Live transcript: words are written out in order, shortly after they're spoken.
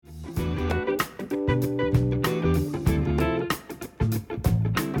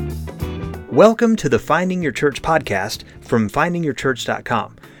Welcome to the Finding Your Church podcast from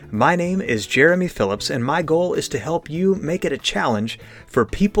findingyourchurch.com. My name is Jeremy Phillips, and my goal is to help you make it a challenge for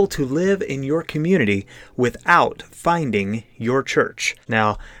people to live in your community without finding your church.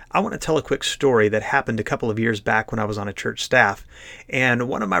 Now, I want to tell a quick story that happened a couple of years back when I was on a church staff, and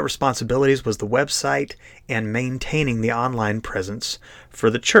one of my responsibilities was the website and maintaining the online presence for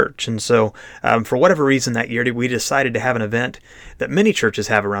the church. And so, for whatever reason that year, we decided to have an event that many churches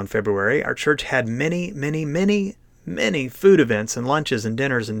have around February. Our church had many food events and lunches and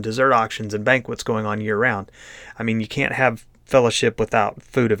dinners and dessert auctions and banquets going on year round. I mean, you can't have fellowship without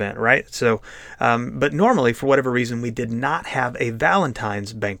food event, right? So, but normally, for whatever reason, we did not have a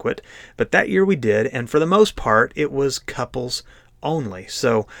Valentine's banquet, but that year we did, and for the most part, it was couples only.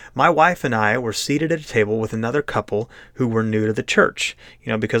 So my wife and I were seated at a table with another couple who were new to the church,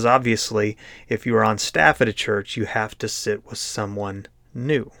 because obviously, if you are on staff at a church, you have to sit with someone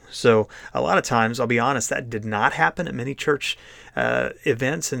new. So a lot of times, I'll be honest, that did not happen at many church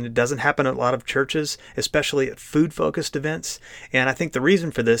events, and it doesn't happen at a lot of churches, especially at food-focused events. And I think the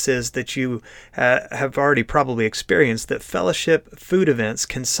reason for this is that you have already probably experienced that fellowship food events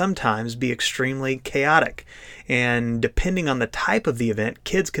can sometimes be extremely chaotic. And depending on the type of the event,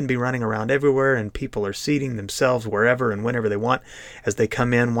 kids can be running around everywhere, and people are seating themselves wherever and whenever they want as they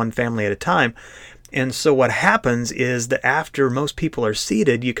come in, one family at a time. And so what happens is that after most people are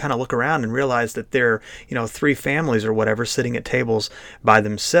seated, you kind of look around and realize that there are, three families or whatever sitting at tables by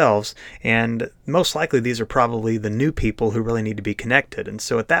themselves. And most likely these are probably the new people who really need to be connected. And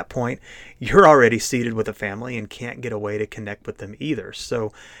so at that point, you're already seated with a family and can't get a way to connect with them either.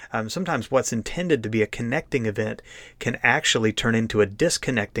 So sometimes what's intended to be a connecting event can actually turn into a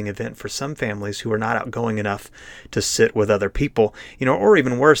disconnecting event for some families who are not outgoing enough to sit with other people, or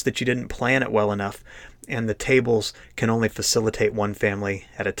even worse, that you didn't plan it well enough, and the tables can only facilitate one family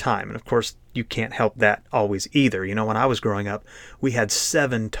at a time. And of course, you can't help that always either. When I was growing up, we had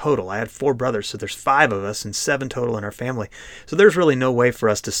 7 total. I had 4 brothers, so there's 5 of us and 7 total in our family. So there's really no way for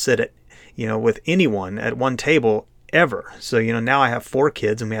us to sit at, with anyone at one table ever. So, now I have 4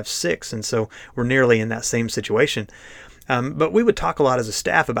 kids and we have 6, and so we're nearly in that same situation. But we would talk a lot as a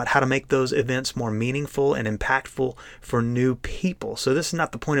staff about how to make those events more meaningful and impactful for new people. So this is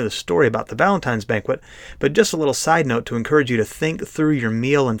not the point of the story about the Valentine's banquet, but just a little side note to encourage you to think through your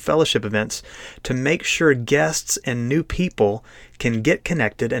meal and fellowship events to make sure guests and new people can get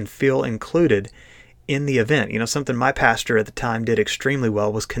connected and feel included in the event. Something my pastor at the time did extremely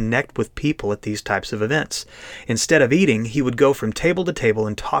well was connect with people at these types of events. Instead of eating, he would go from table to table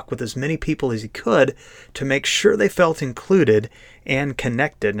and talk with as many people as he could to make sure they felt included and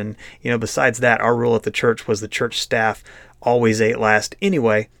connected. And, besides that, our rule at the church was the church staff always ate last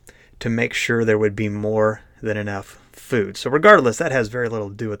anyway to make sure there would be more than enough food. So regardless, that has very little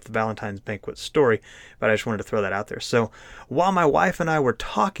to do with the Valentine's banquet story, but I just wanted to throw that out there. So while my wife and I were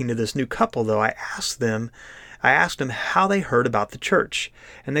talking to this new couple, though, I asked them how they heard about the church.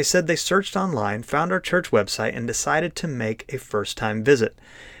 And they said they searched online, found our church website, and decided to make a first-time visit.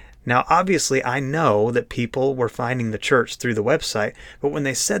 Now, obviously, I know that people were finding the church through the website, but when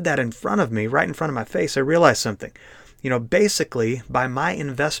they said that in front of me, right in front of my face, I realized something. Basically, by my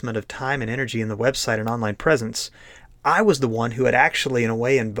investment of time and energy in the website and online presence, I was the one who had actually, in a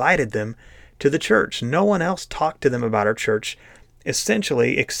way, invited them to the church. No one else talked to them about our church,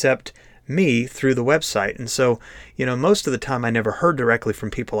 essentially, except me through the website. And so, most of the time I never heard directly from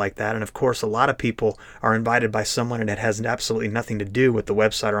people like that. And of course, a lot of people are invited by someone and it has absolutely nothing to do with the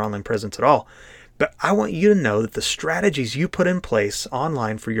website or online presence at all. But I want you to know that the strategies you put in place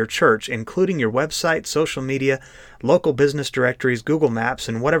online for your church, including your website, social media, local business directories, Google Maps,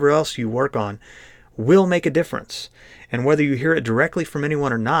 and whatever else you work on, will make a difference. And whether you hear it directly from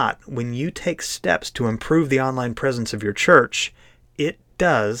anyone or not, when you take steps to improve the online presence of your church, it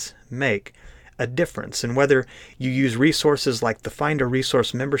does make a difference. And whether you use resources like the Find a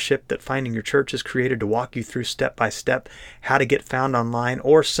Resource membership that Finding Your Church has created to walk you through step by step how to get found online,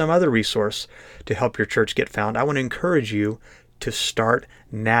 or some other resource to help your church get found, I want to encourage you to start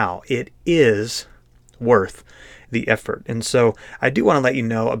now. It is worth the effort. And so I do want to let you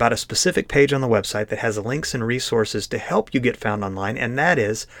know about a specific page on the website that has links and resources to help you get found online, and that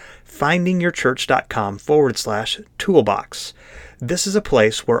is findingyourchurch.com/toolbox. This is a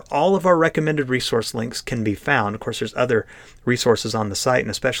place where all of our recommended resource links can be found. Of course, there's other resources on the site, and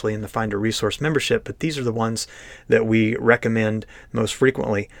especially in the Find a Resource membership, but these are the ones that we recommend most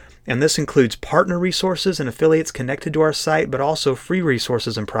frequently. And this includes partner resources and affiliates connected to our site, but also free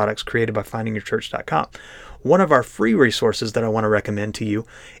resources and products created by findingyourchurch.com. One of our free resources that I want to recommend to you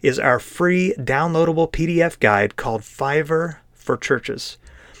is our free downloadable PDF guide called Fiverr for Churches.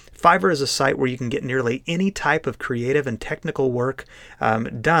 Fiverr is a site where you can get nearly any type of creative and technical work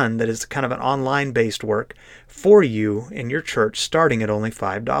done that is kind of an online-based work for you in your church, starting at only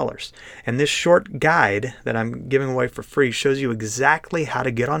 $5. And this short guide that I'm giving away for free shows you exactly how to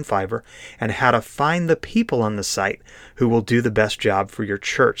get on Fiverr and how to find the people on the site who will do the best job for your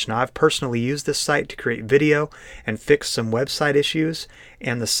church. Now, I've personally used this site to create video and fix some website issues,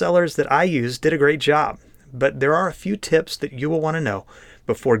 and the sellers that I used did a great job. But there are a few tips that you will want to know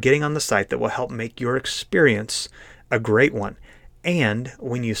before getting on the site that will help make your experience a great one. And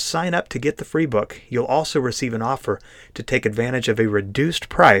when you sign up to get the free book, you'll also receive an offer to take advantage of a reduced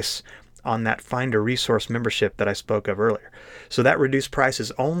price on that Finder Resource membership that I spoke of earlier. So that reduced price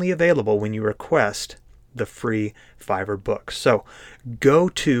is only available when you request the free Fiverr book. So go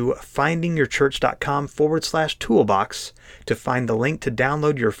to findingyourchurch.com/toolbox to find the link to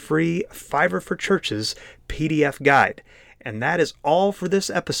download your free Fiverr for Churches PDF guide. And that is all for this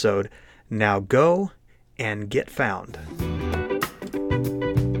episode. Now go and get found.